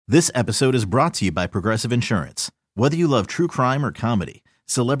This episode is brought to you by Progressive Insurance. Whether you love true crime or comedy,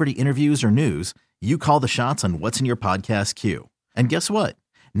 celebrity interviews or news, you call the shots on what's in your podcast queue. And guess what?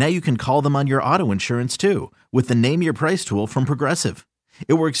 Now you can call them on your auto insurance too with the Name Your Price tool from Progressive.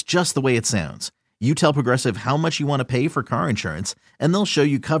 It works just the way it sounds. You tell Progressive how much you want to pay for car insurance, and they'll show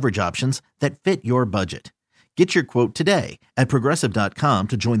you coverage options that fit your budget. Get your quote today at Progressive.com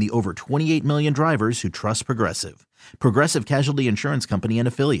to join the over 28 million drivers who trust Progressive. Progressive Casualty Insurance Company and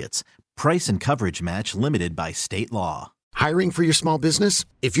Affiliates. Price and coverage match limited by state law. Hiring for your small business?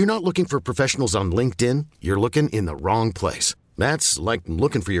 If you're not looking for professionals on LinkedIn, you're looking in the wrong place. That's like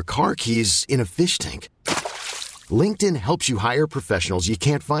looking for your car keys in a fish tank. LinkedIn helps you hire professionals you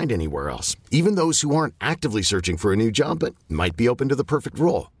can't find anywhere else, even those who aren't actively searching for a new job but might be open to the perfect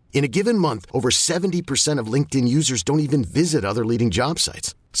role. In a given month, over 70% of LinkedIn users don't even visit other leading job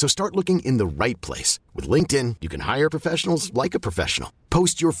sites. So start looking in the right place. With LinkedIn, you can hire professionals like a professional.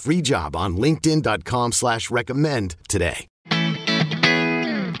 Post your free job on linkedin.com/recommend today.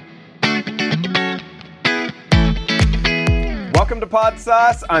 Welcome to Pod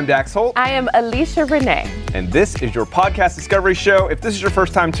Sauce. I'm Dax Holt. I am Alicia Renee. And this is your podcast discovery show. If this is your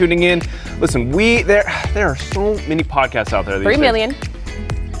first time tuning in, listen, there are so many podcasts out there these 3 days. million.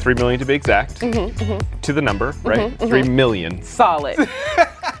 3 million to be exact. To the number, right? 3 million. Solid.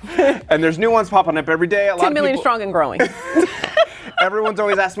 And there's new ones popping up every day. 2 million strong and growing. Everyone's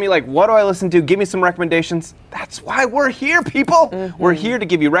always asking me, like, what do I listen to? Give me some recommendations. That's why we're here, people. We're here to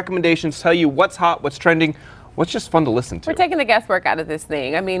give you recommendations, tell you what's hot, what's trending, what's just fun to listen to. We're taking the guesswork out of this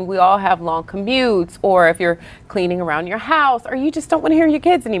thing. I mean, we all have long commutes, or if you're cleaning around your house, or you just don't want to hear your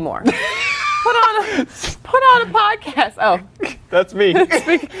kids anymore. Put on a podcast. Oh, that's me.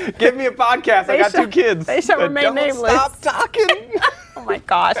 Give me a podcast. I got 2 kids. They shall remain nameless. Stop talking. Oh my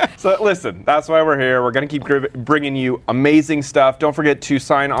gosh. So listen, that's why we're here. We're going to keep bringing you amazing stuff. Don't forget to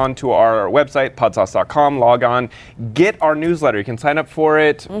sign on to our website, podsauce.com. Log on. Get our newsletter. You can sign up for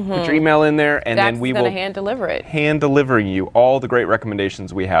it. Put your email in there, and then we will hand deliver it. Hand delivering you all the great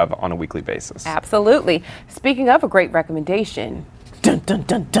recommendations we have on a weekly basis. Absolutely. Speaking of a great recommendation, dun dun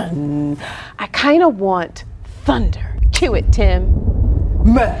dun dun. I kind of want thunder. Cue it, Tim.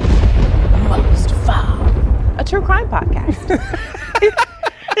 Murder Most Foul. A true crime podcast.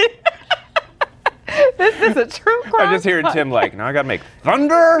 This is a true crime. I just hear Tim like, now I gotta make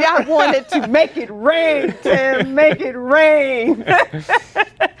thunder. Yeah, I wanted to make it rain, Tim. Make it rain.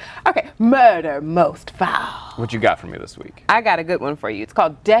 Okay, Murder Most Foul. What you got for me this week? I got a good one for you. It's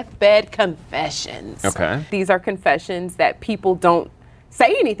called Deathbed Confessions. Okay. These are confessions that people don't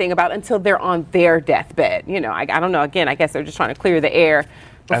say anything about until they're on their deathbed. You know, I don't know. Again, I guess they're just trying to clear the air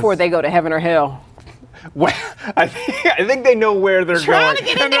before they go to heaven or hell. Well, I think they know where they're trying going. To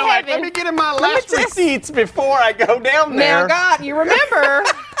get into heaven. Like, let me get in my last receipts before I go down there. Now, God, you remember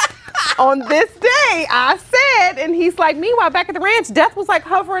on this day I said, and he's like, meanwhile, back at the ranch, death was like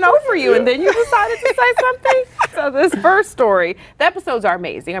hovering over you, and then you decided to say something. So this first story, the episodes are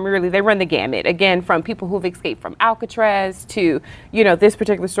amazing. I mean, really, they run the gamut. Again, from people who've escaped from Alcatraz to, you know, this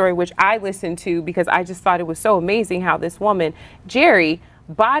particular story, which I listened to because I just thought it was so amazing how this woman, Jerry,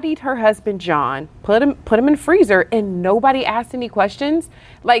 bodied her husband John, put him in freezer, and nobody asked any questions.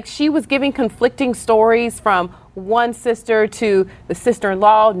 Like, she was giving conflicting stories from one sister to the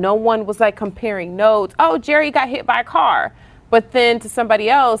sister-in-law. No one was like comparing notes. Oh, Jerry got hit by a car. But then to somebody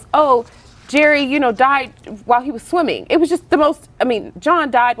else, oh, Jerry, you know, died while he was swimming. It was just the most,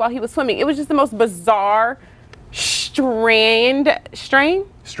 John died while he was swimming. It was just the most bizarre strained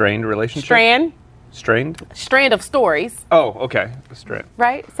relationship? Strand of stories. Oh, okay. Strand.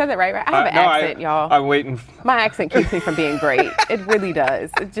 Right? Said that right? I have an accent, y'all. I'm waiting. My accent keeps me from being great. It really does.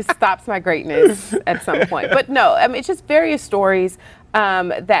 It just stops my greatness at some point. But no, it's just various stories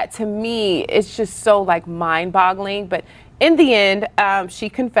that to me, it's just so like mind-boggling. But in the end, she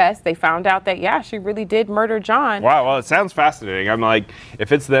confessed. They found out that, yeah, she really did murder John. Wow, well, it sounds fascinating. I'm like,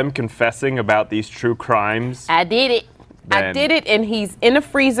 if it's them confessing about these true crimes. I did it. And he's in a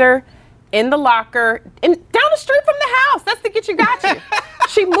freezer, in the locker, and down the street from the house. That's the get you got you.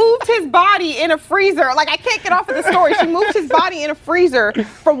 She moved his body in a freezer. Like, I can't get off of the story. She moved his body in a freezer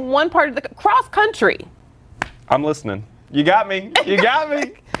from one part of the cross country. I'm listening. You got me.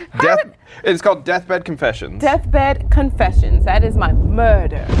 It's called Deathbed Confessions. Deathbed Confessions. That is my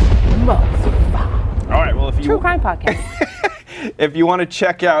murder most foul. All right. Well, True crime podcast. If you want to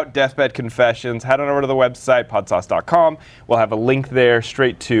check out Deathbed Confessions, head on over to the website, podsauce.com. We'll have a link there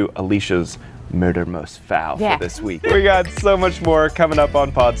straight to Alicia's Murder Most Foul for this week. We got so much more coming up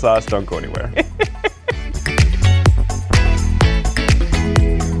on Pod Sauce. Don't go anywhere.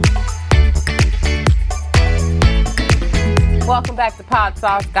 Welcome back to Pod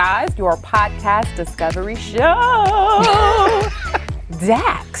Sauce, guys, your podcast discovery show.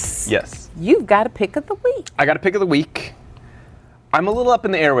 Dax. Yes. You've got a pick of the week. I got a pick of the week. I'm a little up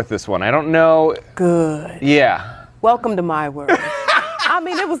in the air with this one. I don't know. Good. Yeah. Welcome to my world. I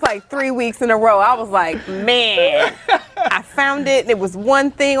mean, it was like 3 weeks in a row. I was like, man, I found it. It was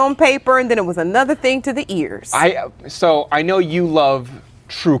one thing on paper, and then it was another thing to the ears. So I know you love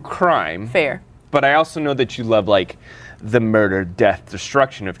true crime. Fair. But I also know that you love, like, the murder, death,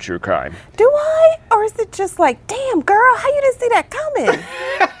 destruction of true crime. Do I? Or is it just like, damn, girl, how you didn't see that coming?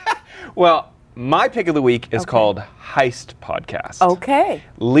 Well, my pick of the week is called Heist Podcast. Okay.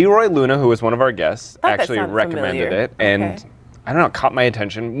 Leroy Luna, who was one of our guests, actually sounded recommended familiar. it. And Okay. I don't know, it caught my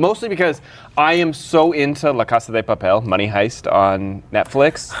attention, mostly because I am so into La Casa de Papel, Money Heist on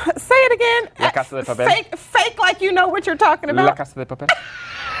Netflix. Say it again. La Casa de Papel. Fake like you know what you're talking about. La Casa de Papel.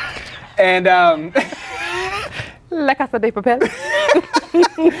 And La Casa de Papel.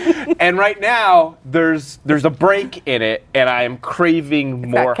 and right now there's a break in it, and I am craving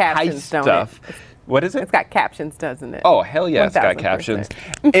more captions, heist don't stuff. it? What is it? It's got captions, doesn't it? Oh, hell yeah, it's got 1000%. captions.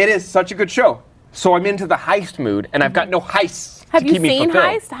 It is such a good show. So I'm into the heist mood, and I've got no heists Have to you keep me seen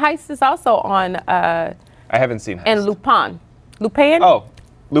fulfilled. Heist? Heist is also on I haven't seen Heist. and Lupin. Lupin? Oh,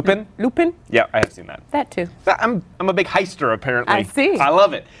 Lupin? Lupin? Yeah, I have seen that. That too. I'm a big heister, apparently. I see. I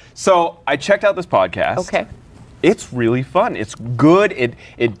love it. So I checked out this podcast. Okay. It's really fun. It's good.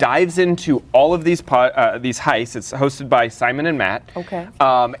 It dives into all of these heists. It's hosted by Simon and Matt. Okay.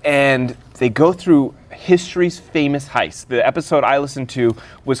 And they go through history's famous heists. The episode I listened to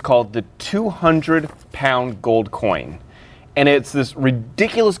was called the 200-pound gold coin. And it's this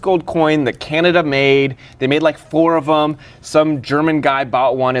ridiculous gold coin that Canada made. They made like 4 of them. Some German guy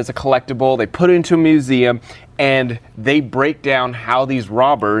bought one as a collectible. They put it into a museum, and they break down how these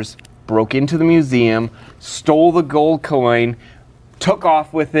robbers broke into the museum, stole the gold coin, took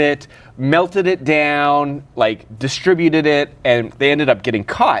off with it, melted it down, like distributed it, and they ended up getting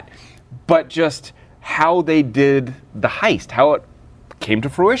caught. But just how they did the heist, how it came to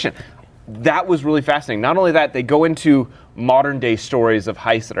fruition. That was really fascinating. Not only that, they go into modern day stories of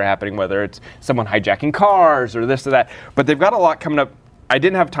heists that are happening, whether it's someone hijacking cars or this or that. But they've got a lot coming up. I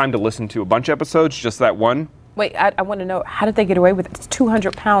didn't have time to listen to a bunch of episodes, just that one. Wait, I want to know, how did they get away with it? It's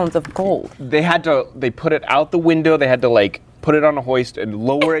 200 pounds of gold. They put it out the window. They had to like put it on a hoist and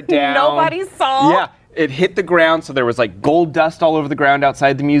lower it down. Nobody saw? Yeah. It hit the ground, so there was like gold dust all over the ground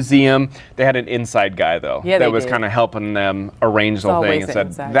outside the museum. They had an inside guy though, Yeah, that they was did. kind of helping them arrange the whole thing, always and an said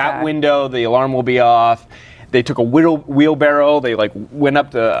inside that guy. window, the alarm will be off. They took a wheelbarrow. They like went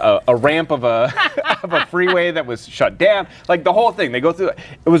up to a ramp of a of a freeway that was shut down. Like the whole thing. They go through.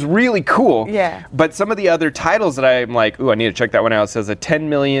 It was really cool. Yeah. But some of the other titles that I'm like, ooh, I need to check that one out. It says 10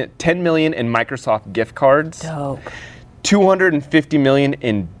 million in Microsoft gift cards. Dope. 250 million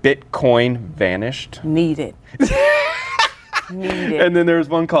in Bitcoin vanished. Needed. Needed. And then there's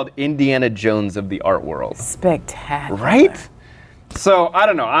one called Indiana Jones of the art world. Spectacular. Right? So I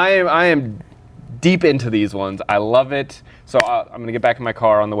don't know. I am deep into these ones. I love it. So I'm going to get back in my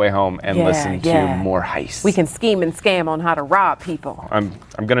car on the way home and listen to more heists. We can scheme and scam on how to rob people. I'm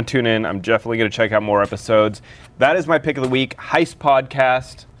going to tune in. I'm definitely going to check out more episodes. That is my pick of the week, Heist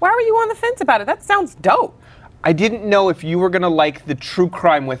Podcast. Why were you on the fence about it? That sounds dope. I didn't know if you were going to like the true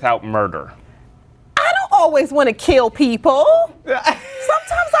crime without murder. I don't always want to kill people. Sometimes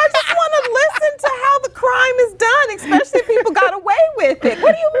I just want to listen to how the crime is done, especially if people got away with it.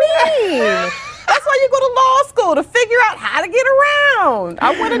 What do you mean? That's why you go to law school, to figure out how to get around.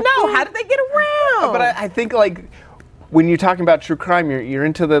 I want to know, how did they get around? But I think like when you're talking about true crime, you're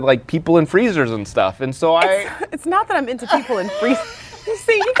into the like people in freezers and stuff. And so It's not that I'm into people in freezers. You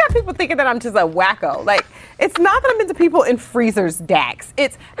see, you got people thinking that I'm just a wacko. Like, it's not that I'm into people in freezers, Dax.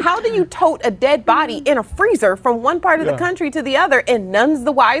 It's how do you tote a dead body in a freezer from one part of the country to the other, and none's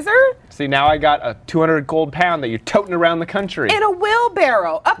the wiser? See, now I got a 200 gold pound that you're toting around the country. In a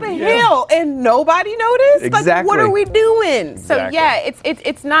wheelbarrow, up a hill, and nobody noticed? Like, Exactly. what are we doing? So, Exactly. yeah,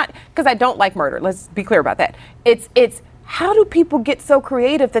 it's not, because I don't like murder. Let's be clear about that. It's how do people get so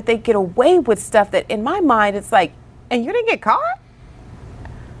creative that they get away with stuff that, in my mind, it's like, and you didn't get caught?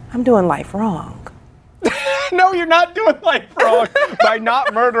 I'm doing life wrong. No, you're not doing life wrong by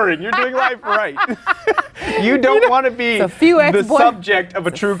not murdering. You're doing life right. You don't want to be the subject of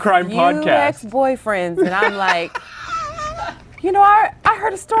a true crime podcast. Ex-boyfriends, and I'm like, you know, I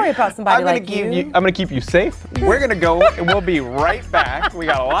heard a story about somebody like you. I'm going to keep you safe. We're going to go, and we'll be right back. We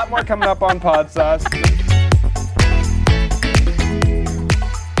got a lot more coming up on Pod Sauce.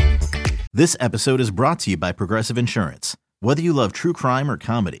 This episode is brought to you by Progressive Insurance. Whether you love true crime or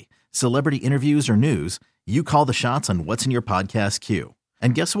comedy, celebrity interviews or news, you call the shots on what's in your podcast queue.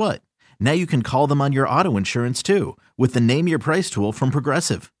 And guess what? Now you can call them on your auto insurance too with the Name Your Price tool from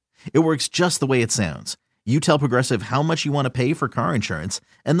Progressive. It works just the way it sounds. You tell Progressive how much you want to pay for car insurance,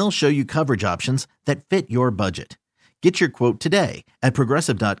 and they'll show you coverage options that fit your budget. Get your quote today at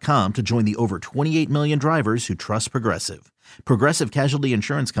Progressive.com to join the over 28 million drivers who trust Progressive. Progressive Casualty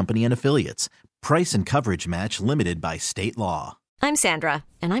Insurance Company and Affiliates. Price and coverage match limited by state law. I'm Sandra,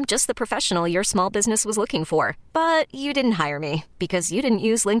 and I'm just the professional your small business was looking for. But you didn't hire me because you didn't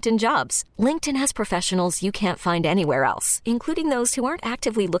use LinkedIn Jobs. LinkedIn has professionals you can't find anywhere else, including those who aren't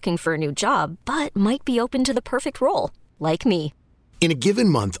actively looking for a new job, but might be open to the perfect role, like me. In a given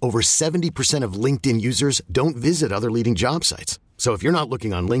month, over 70% of LinkedIn users don't visit other leading job sites. So if you're not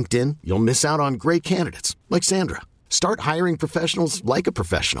looking on LinkedIn, you'll miss out on great candidates like Sandra. Start hiring professionals like a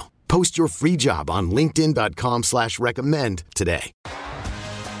professional. Post your free job on linkedin.com/recommend today.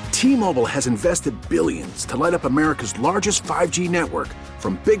 T-Mobile has invested billions to light up America's largest 5G network,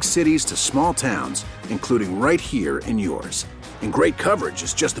 from big cities to small towns, including right here in yours. And great coverage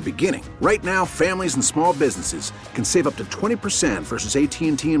is just the beginning. Right now, families and small businesses can save up to 20% versus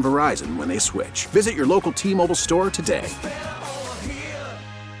AT&T and Verizon when they switch. Visit your local T-Mobile store today.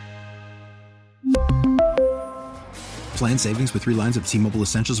 Plan savings with 3 lines of T-Mobile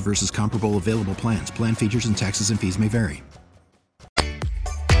Essentials versus comparable available plans. Plan features and taxes and fees may vary.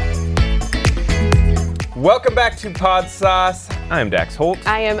 Welcome back to Pod Sauce. I'm Dax Holt.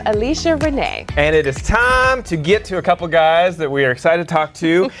 I am Alicia Renee. And it is time to get to a couple guys that we are excited to talk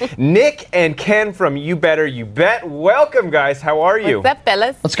to. Nick and Ken from You Better You Bet. Welcome, guys. How are you? What's up,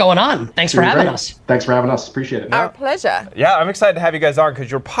 fellas? What's going on? Thanks for having us. Thanks for having us. Appreciate it. Our pleasure. Yeah, I'm excited to have you guys on because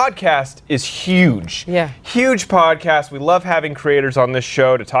your podcast is huge. Yeah. Huge podcast. We love having creators on this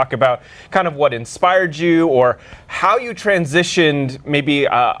show to talk about kind of what inspired you or how you transitioned maybe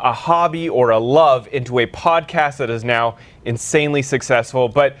a hobby or a love into a podcast that is now insanely successful.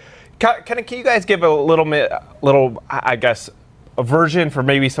 But can you guys give a little, I guess, a version for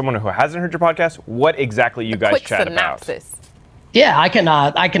maybe someone who hasn't heard your podcast? What exactly you guys chat about? Yeah,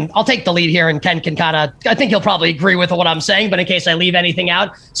 I'll take the lead here, and Ken can I think he'll probably agree with what I'm saying, but in case I leave anything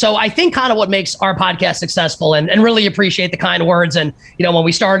out. So I think kind of what makes our podcast successful, and really appreciate the kind words. And, when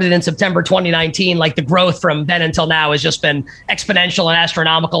we started in September 2019, like the growth from then until now has just been exponential and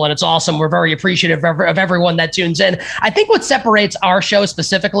astronomical, and it's awesome. We're very appreciative of everyone that tunes in. I think what separates our show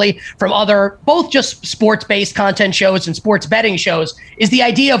specifically from other, both just sports-based content shows and sports betting shows, is the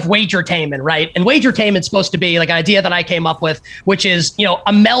idea of wagertainment, right? And wagertainment's supposed to be like an idea that I came up with, which is,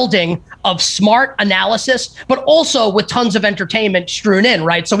 a melding of smart analysis, but also with tons of entertainment strewn in,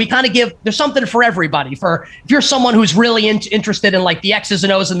 right? So we kind of there's something for everybody. If you're someone who's really interested in like the X's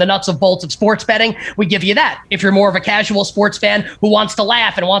and O's and the nuts and bolts of sports betting, we give you that. If you're more of a casual sports fan who wants to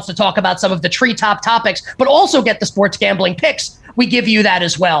laugh and wants to talk about some of the treetop topics, but also get the sports gambling picks, we give you that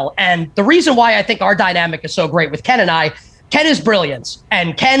as well. And the reason why I think our dynamic is so great with Ken and I, Ken is brilliant,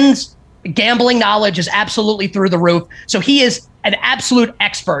 and Ken's gambling knowledge is absolutely through the roof. So he is an absolute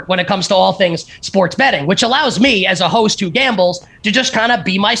expert when it comes to all things sports betting, which allows me as a host who gambles to just kind of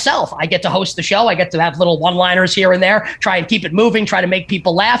be myself. I get to host the show. I get to have little one-liners here and there, try and keep it moving, try to make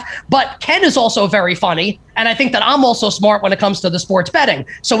people laugh. But Ken is also very funny. And I think that I'm also smart when it comes to the sports betting.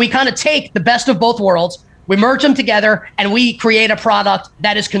 So we kind of take the best of both worlds, we merge them together, and we create a product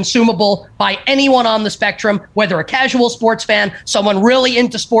that is consumable by anyone on the spectrum, whether a casual sports fan, someone really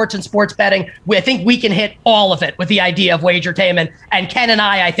into sports and sports betting. I think we can hit all of it with the idea of wagertainment. And Ken and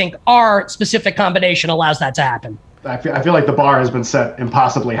I think our specific combination allows that to happen. I feel like the bar has been set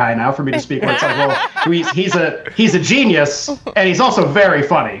impossibly high now for me to speak. Where it's like, well, he's a genius, and he's also very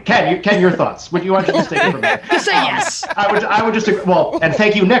funny. Ken, your thoughts? Would you want to just take it from there? Just say yes. I would just and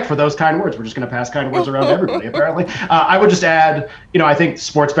thank you, Nick, for those kind words. We're just going to pass kind words around to everybody. Apparently, I would just add, I think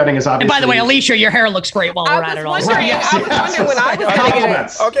sports betting is obviously. And by the way, Alicia, your hair looks great while we're at it. Also, yes. When I was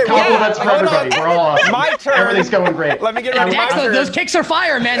compliments. Okay, compliments for everybody. We're all awesome. My turn. Everything's going great. Let me get ready. Those kicks are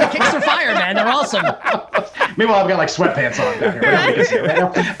fire, man. The kicks are fire, man. They're awesome. Meanwhile, I've got like sweatpants on down here. Nobody can see it right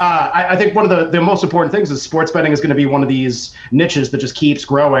now. I think one of the most important things is sports betting is going to be one of these niches that just keeps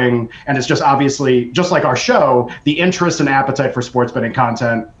growing. And it's just obviously, just like our show, the interest and appetite for sports betting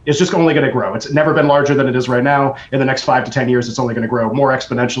content is just only going to grow. It's never been larger than it is right now. In the next 5 to 10 years, it's only going to grow more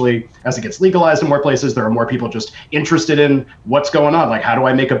exponentially as it gets legalized in more places. There are more people just interested in what's going on. Like, how do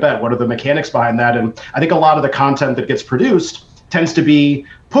I make a bet? What are the mechanics behind that? And I think a lot of the content that gets produced tends to be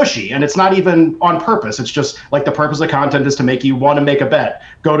pushy, and it's not even on purpose. It's just like the purpose of the content is to make you want to make a bet.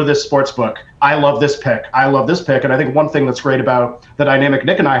 Go to this sports book. I love this pick. I love this pick. And I think one thing that's great about the dynamic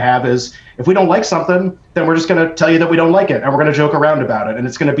Nick and I have is if we don't like something, then we're just going to tell you that we don't like it, and we're going to joke around about it. And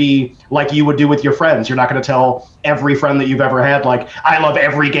it's going to be like you would do with your friends. You're not going to tell every friend that you've ever had, like, I love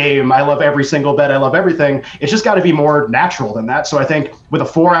every game, I love every single bet, I love everything. It's just got to be more natural than that. So I think with a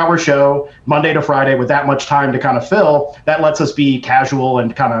 4-hour show, Monday to Friday, with that much time to kind of fill, that lets us be casual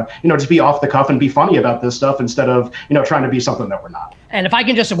and kind of, just be off the cuff and be funny about this stuff instead of, trying to be something that we're not. And if I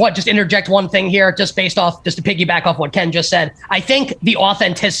can just interject one thing here, just to piggyback off what Ken just said, I think the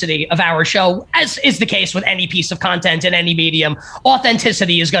authenticity of our show, as is the case with any piece of content in any medium,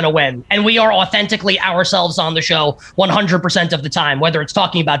 authenticity is going to win. And we are authentically ourselves on the show 100% of the time, whether it's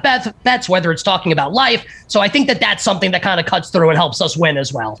talking about bets, whether it's talking about life. So I think that that's something that kind of cuts through and helps us win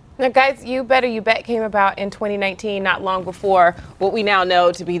as well. Now, guys, You Better You Bet came about in 2019, not long before what we now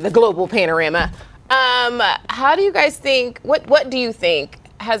know to be the global panorama. How do you guys think, what do you think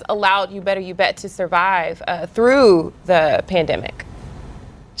has allowed You Better You Bet to survive through the pandemic?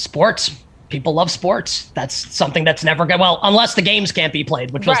 Sports. People love sports. That's something that's never good. Well, unless the games can't be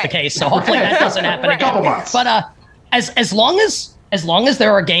played, which was the case. So hopefully that doesn't happen again. But as long as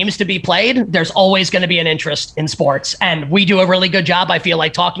there are games to be played, there's always going to be an interest in sports. And we do a really good job, I feel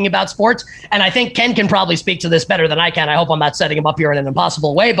like, talking about sports. And I think Ken can probably speak to this better than I can. I hope I'm not setting him up here in an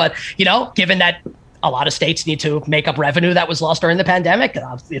impossible way. But, given that a lot of states need to make up revenue that was lost during the pandemic,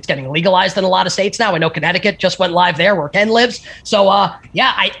 it's getting legalized in a lot of states now. I know Connecticut just went live there where Ken lives. So,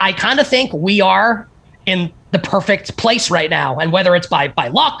 I kind of think we are in the perfect place right now. And whether it's by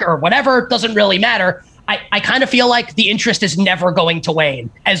luck or whatever, doesn't really matter. I kind of feel like the interest is never going to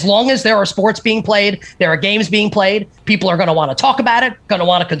wane. As long as there are sports being played, there are games being played, people are going to want to talk about it, going to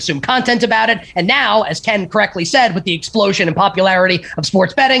want to consume content about it. And now, as Ken correctly said, with the explosion in popularity of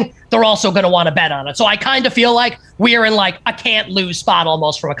sports betting, they're also going to want to bet on it. So I kind of feel like we are in like a can't lose spot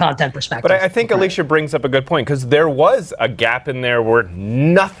almost from a content perspective. But I think Alicia brings up a good point, because there was a gap in there where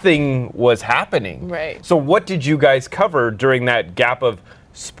nothing was happening. Right. So what did you guys cover during that gap of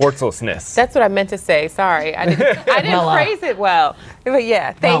sportslessness? That's what I meant to say. Sorry. I didn't phrase it well. But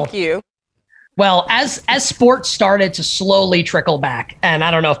yeah, thank you. Well, as sports started to slowly trickle back, and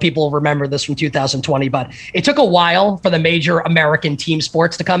I don't know if people remember this from 2020, but it took a while for the major American team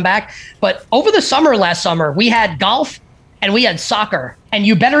sports to come back. But over the summer, last summer, we had golf and we had soccer. And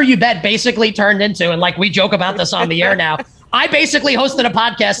You Better You Bet basically turned into, and like we joke about this on the air now, I basically hosted a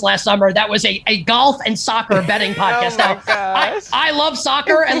podcast last summer that was a golf and soccer betting podcast. I love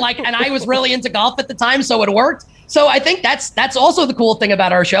soccer and I was really into golf at the time, so it worked. So I think that's also the cool thing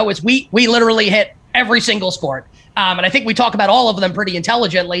about our show is we literally hit every single sport. And I think we talk about all of them pretty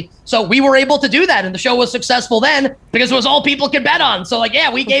intelligently. So we were able to do that. And the show was successful then because it was all people could bet on. So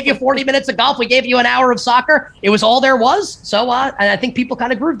we gave you 40 minutes of golf. We gave you an hour of soccer. It was all there was. So and I think people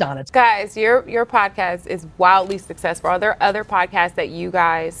kind of grooved on it. Guys, your podcast is wildly successful. Are there other podcasts that you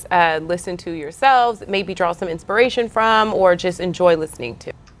guys listen to yourselves, maybe draw some inspiration from, or just enjoy listening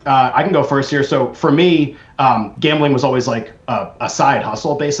to? I can go first here. So for me, gambling was always like a side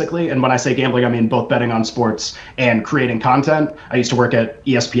hustle, basically. And when I say gambling, I mean both betting on sports and creating content. I used to work at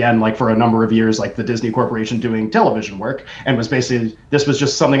ESPN for a number of years, like the Disney Corporation, doing television work, and this was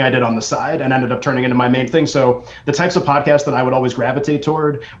just something I did on the side and ended up turning into my main thing. So the types of podcasts that I would always gravitate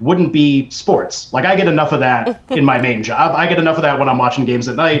toward wouldn't be sports. Like I get enough of that in my main job. I get enough of that when I'm watching games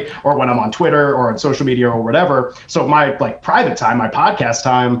at night or when I'm on Twitter or on social media or whatever. So my private time, my podcast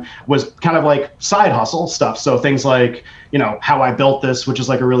time was kind of like side hustle stuff. So things like, How I Built This, which is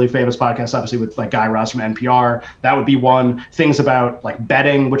like a really famous podcast, obviously with like Guy Raz from NPR. That would be one. Things about like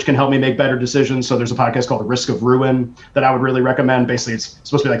betting, which can help me make better decisions. So there's a podcast called The Risk of Ruin that I would really recommend. Basically, it's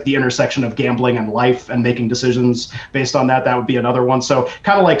supposed to be like the intersection of gambling and life and making decisions based on that. That would be another one. So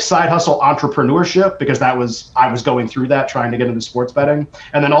kind of like side hustle entrepreneurship, because I was going through that, trying to get into sports betting.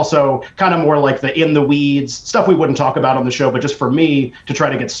 And then also kind of more like the in the weeds stuff we wouldn't talk about on the show, but just for me to try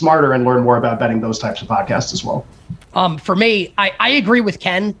to get smarter and learn more about betting, those types of podcasts as well. For me, I agree with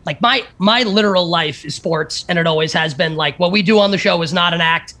Ken. Like my literal life is sports, and it always has been. Like what we do on the show is not an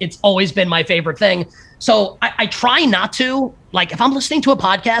act. It's always been my favorite thing. So I try not to, like if I'm listening to a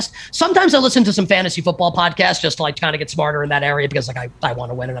podcast, sometimes I listen to some fantasy football podcasts just to like kind of get smarter in that area because like I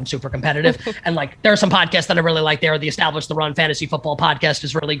want to win and I'm super competitive. And like there are some podcasts that I really like there. The Establish the Run Fantasy Football podcast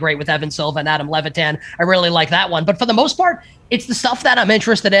is really great with Evan Silva and Adam Levitan. I really like that one. But for the most part, it's the stuff that I'm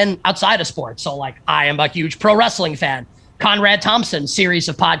interested in outside of sports. So like I am a huge pro wrestling fan. Conrad Thompson's series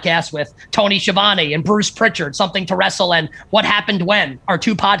of podcasts with Tony Schiavone and Bruce Pritchard, Something to Wrestle and What Happened When, are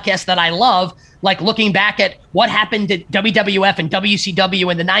two podcasts that I love, like looking back at what happened to WWF and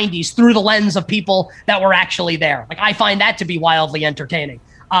WCW in the 90s through the lens of people that were actually there. Like, I find that to be wildly entertaining.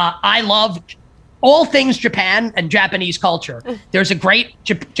 I love all things Japan and Japanese culture. There's a great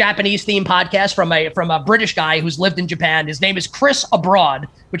Japanese themed podcast from a British guy who's lived in Japan. His name is Chris Abroad,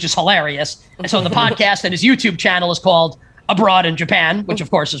 which is hilarious. And so the podcast and his YouTube channel is called Abroad in Japan, which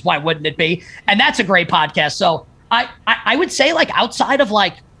of course is why wouldn't it be? And that's a great podcast. So I would say, like, outside of,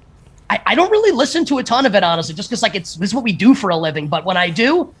 like, I don't really listen to a ton of it, honestly, just because, like, this is what we do for a living. But when I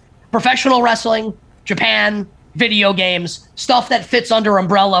do, professional wrestling, Japan, video games, stuff that fits under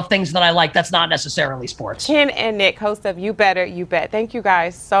umbrella of things that I like that's not necessarily sports. Ken and Nick, hosts of You Better, You Bet. Thank you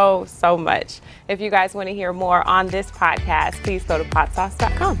guys so much. If you guys want to hear more on this podcast, please go to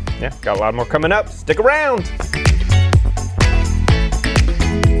podsauce.com. Yeah, got a lot more coming up. Stick around.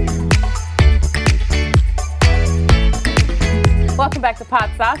 Welcome back to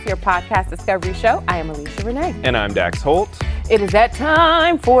Pod Sauce, your podcast discovery show. I am Alicia Renee. And I'm Dax Holt. It is that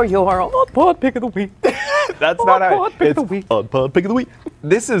time for your Odd Pod Pick of the Week. That's not how it's Odd Pod Pick of the Week.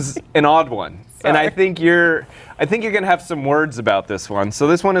 This is an odd one. Sorry. And I think you're going to have some words about this one. So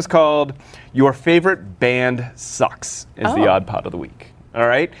this one is called Your Favorite Band Sucks is the Odd Pod of the Week. All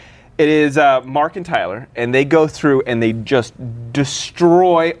right? It is Mark and Tyler, and they go through and they just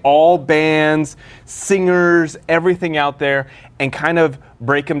destroy all bands, singers, everything out there, and kind of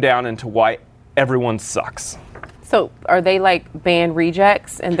break them down into why everyone sucks. So are they like band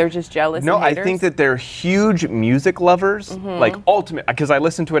rejects and they're just jealous? No, and haters? I think that they're huge music lovers, like ultimate, because I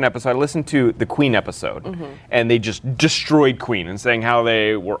listened to the Queen episode, and they just destroyed Queen and saying how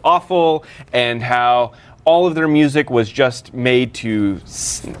they were awful and how all of their music was just made to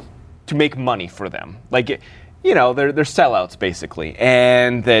make money for them. Like, you know, they're sellouts basically,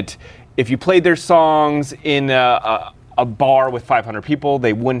 and that if you played their songs in a bar with 500 people,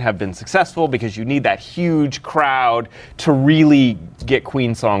 they wouldn't have been successful because you need that huge crowd to really get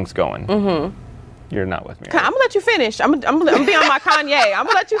Queen songs going. You're not with me. Right? I'm gonna let you finish. I'm gonna be on my Kanye. I'm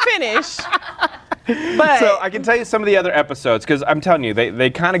gonna let you finish. But so I can tell you some of the other episodes, because I'm telling you, they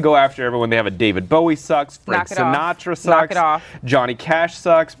kind of go after everyone. They have a David Bowie sucks, Frank Sinatra sucks, knock it off. Johnny Cash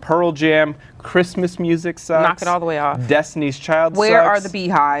sucks, Pearl Jam, Christmas music sucks. Knock it all the way off. Destiny's Child Where sucks. are the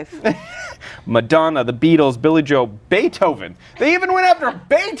Beehive? Madonna, the Beatles, Billy Joel, Beethoven. They even went after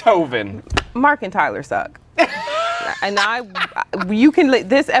Beethoven. Mark and Tyler suck. And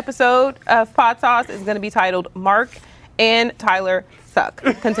this episode of Pod Sauce is going to be titled Mark and Tyler Suck.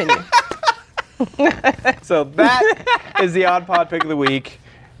 Continue. So that is the Odd Pod Pick of the Week.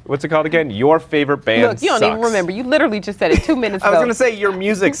 What's it called again? Your favorite band sucks. Look, you don't even remember. You literally just said it 2 minutes ago. I was going to say your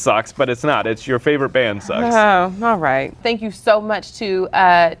music sucks, but it's not. It's your favorite band sucks. Oh, all right. Thank you so much to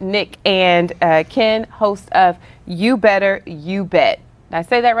Nick and Ken, host of You Better, You Bet. Did I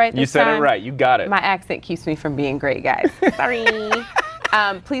say that right this time? You said it right. You got it. My accent keeps me from being great, guys. Sorry.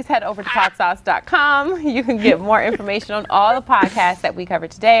 Please head over to podsauce.com. You can get more information on all the podcasts that we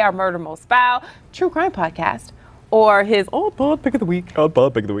covered today, our Murder Most Foul, True Crime Podcast, or his Odd Pod Pick of the Week. Odd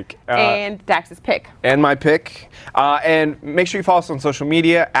Pod Pick of the Week. And Dax's pick. And my pick. And make sure you follow us on social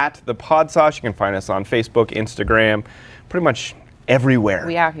media at The Pod Sauce. You can find us on Facebook, Instagram, pretty much everywhere.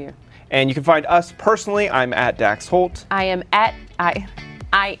 We out here. And you can find us personally. I'm at Dax Holt. I am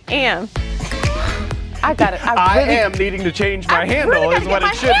needing to change my handle is what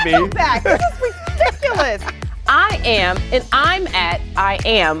it should be. Back. This is ridiculous. I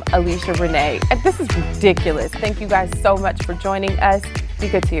am Alicia Renee. And this is ridiculous. Thank you guys so much for joining us. Be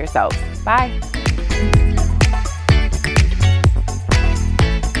good to yourselves. Bye.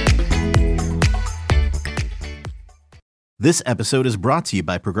 This episode is brought to you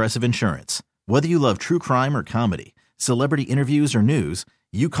by Progressive Insurance. Whether you love true crime or comedy, celebrity interviews or news,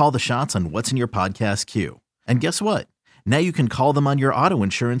 you call the shots on what's in your podcast queue. And guess what? Now you can call them on your auto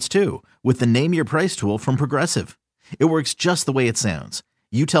insurance too with the Name Your Price tool from Progressive. It works just the way it sounds.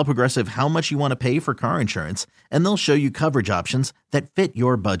 You tell Progressive how much you want to pay for car insurance, and they'll show you coverage options that fit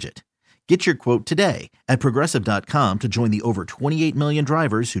your budget. Get your quote today at Progressive.com to join the over 28 million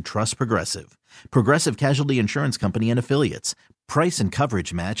drivers who trust Progressive. Progressive Casualty Insurance Company and Affiliates. Price and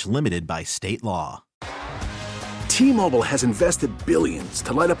coverage match limited by state law. T-Mobile has invested billions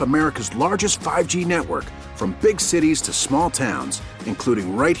to light up America's largest 5G network, from big cities to small towns,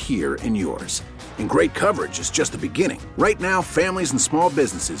 including right here in yours. And great coverage is just the beginning. Right now, families and small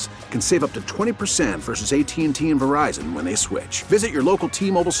businesses can save up to 20% versus AT&T and Verizon when they switch. Visit your local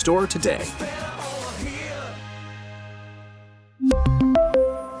T-Mobile store today.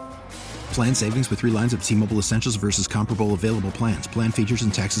 Plan savings with 3 lines of T-Mobile Essentials versus comparable available plans. Plan features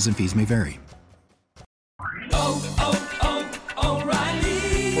and taxes and fees may vary.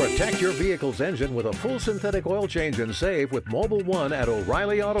 O'Reilly. Protect your vehicle's engine with a full synthetic oil change and save with Mobil 1 at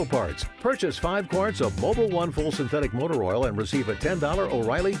O'Reilly Auto Parts. Purchase 5 quarts of Mobil 1 full synthetic motor oil and receive a $10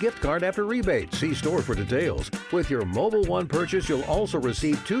 O'Reilly gift card after rebate. See store for details. With your Mobil 1 purchase, you'll also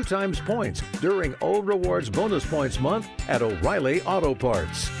receive 2 times points during O Rewards Bonus Points Month at O'Reilly Auto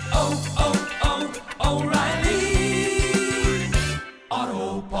Parts. O'Reilly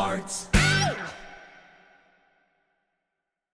Auto Parts.